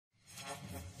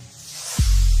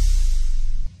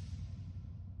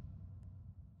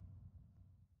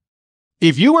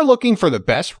If you are looking for the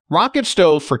best rocket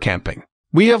stove for camping,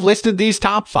 we have listed these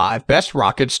top 5 best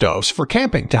rocket stoves for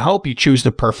camping to help you choose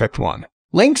the perfect one.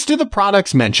 Links to the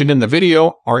products mentioned in the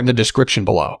video are in the description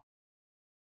below.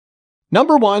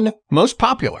 Number 1. Most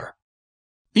popular.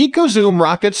 EcoZoom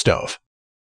Rocket Stove.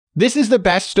 This is the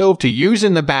best stove to use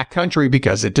in the backcountry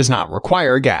because it does not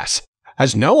require gas,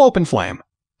 has no open flame,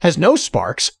 has no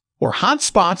sparks or hot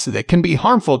spots that can be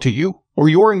harmful to you or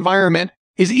your environment,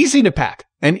 is easy to pack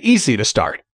and easy to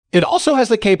start. It also has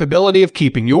the capability of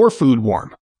keeping your food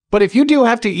warm. But if you do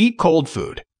have to eat cold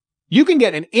food, you can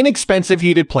get an inexpensive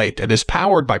heated plate that is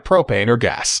powered by propane or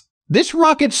gas. This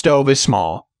rocket stove is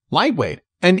small, lightweight,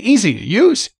 and easy to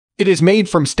use. It is made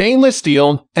from stainless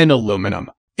steel and aluminum.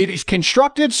 It is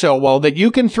constructed so well that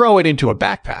you can throw it into a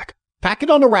backpack, pack it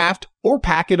on a raft, or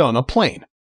pack it on a plane.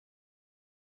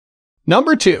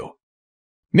 Number 2.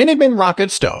 Minuteman Rocket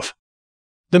Stove.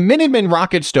 The Minuteman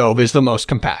Rocket Stove is the most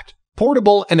compact,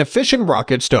 portable, and efficient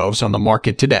rocket stoves on the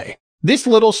market today. This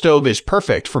little stove is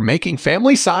perfect for making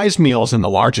family-sized meals in the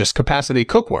largest capacity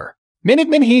cookware.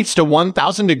 Minuteman heats to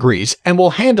 1000 degrees and will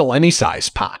handle any size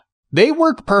pot. They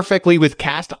work perfectly with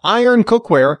cast iron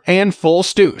cookware and full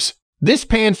stews. This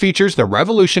pan features the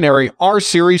revolutionary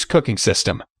R-Series cooking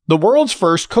system, the world's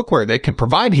first cookware that can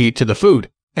provide heat to the food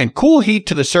and cool heat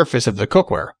to the surface of the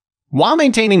cookware, while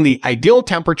maintaining the ideal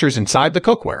temperatures inside the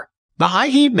cookware. The high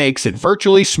heat makes it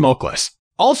virtually smokeless.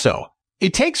 Also,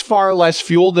 it takes far less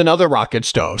fuel than other rocket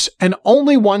stoves and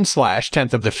only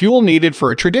 1/10 of the fuel needed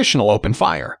for a traditional open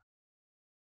fire.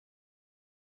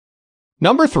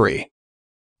 Number 3.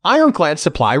 Ironclad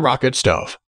Supply Rocket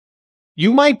Stove.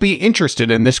 You might be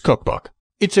interested in this cookbook.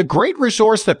 It's a great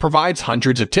resource that provides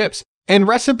hundreds of tips and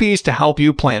recipes to help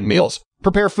you plan meals,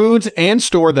 prepare foods, and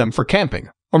store them for camping,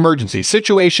 emergency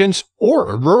situations,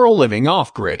 or rural living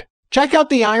off-grid. Check out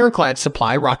the Ironclad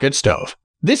Supply Rocket Stove.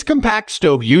 This compact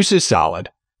stove uses solid,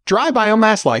 dry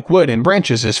biomass like wood and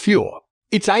branches as fuel.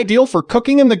 It's ideal for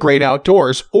cooking in the great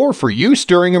outdoors or for use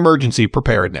during emergency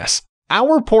preparedness.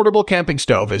 Our portable camping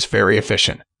stove is very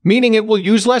efficient, meaning it will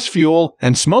use less fuel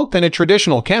and smoke than a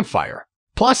traditional campfire.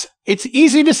 Plus, it's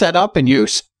easy to set up and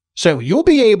use, so you'll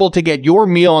be able to get your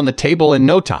meal on the table in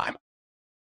no time.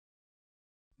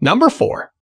 Number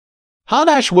 4. Hot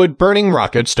Ash Wood Burning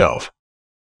Rocket Stove.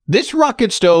 This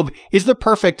rocket stove is the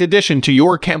perfect addition to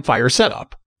your campfire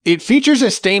setup. It features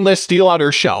a stainless steel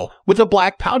outer shell with a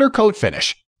black powder coat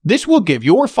finish. This will give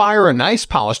your fire a nice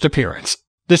polished appearance.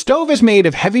 The stove is made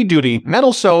of heavy-duty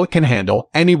metal so it can handle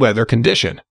any weather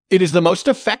condition. It is the most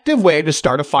effective way to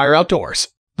start a fire outdoors.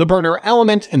 The burner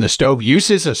element in the stove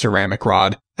uses a ceramic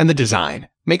rod, and the design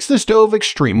makes the stove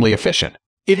extremely efficient.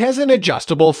 It has an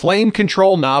adjustable flame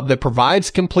control knob that provides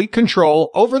complete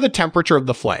control over the temperature of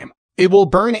the flame. It will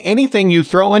burn anything you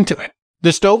throw into it.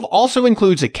 The stove also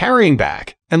includes a carrying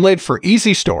bag and lid for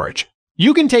easy storage.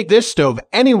 You can take this stove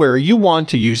anywhere you want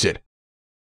to use it.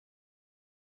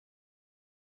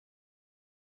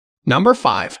 Number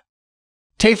 5.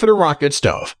 TAFEIDA Rocket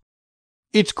Stove.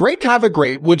 It's great to have a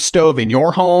great wood stove in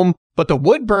your home, but the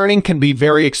wood burning can be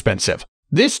very expensive.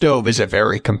 This stove is a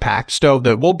very compact stove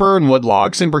that will burn wood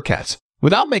logs and briquettes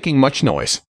without making much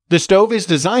noise. The stove is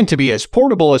designed to be as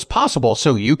portable as possible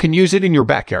so you can use it in your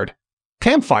backyard,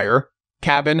 campfire,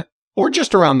 cabin, or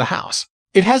just around the house.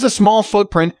 It has a small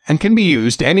footprint and can be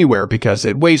used anywhere because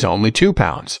it weighs only 2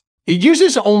 pounds. It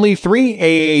uses only 3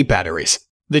 AA batteries.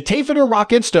 The TAFEIDA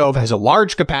rocket stove has a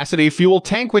large capacity fuel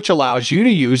tank which allows you to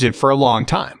use it for a long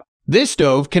time. This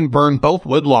stove can burn both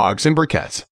wood logs and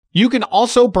briquettes. You can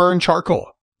also burn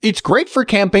charcoal. It's great for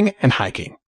camping and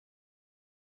hiking.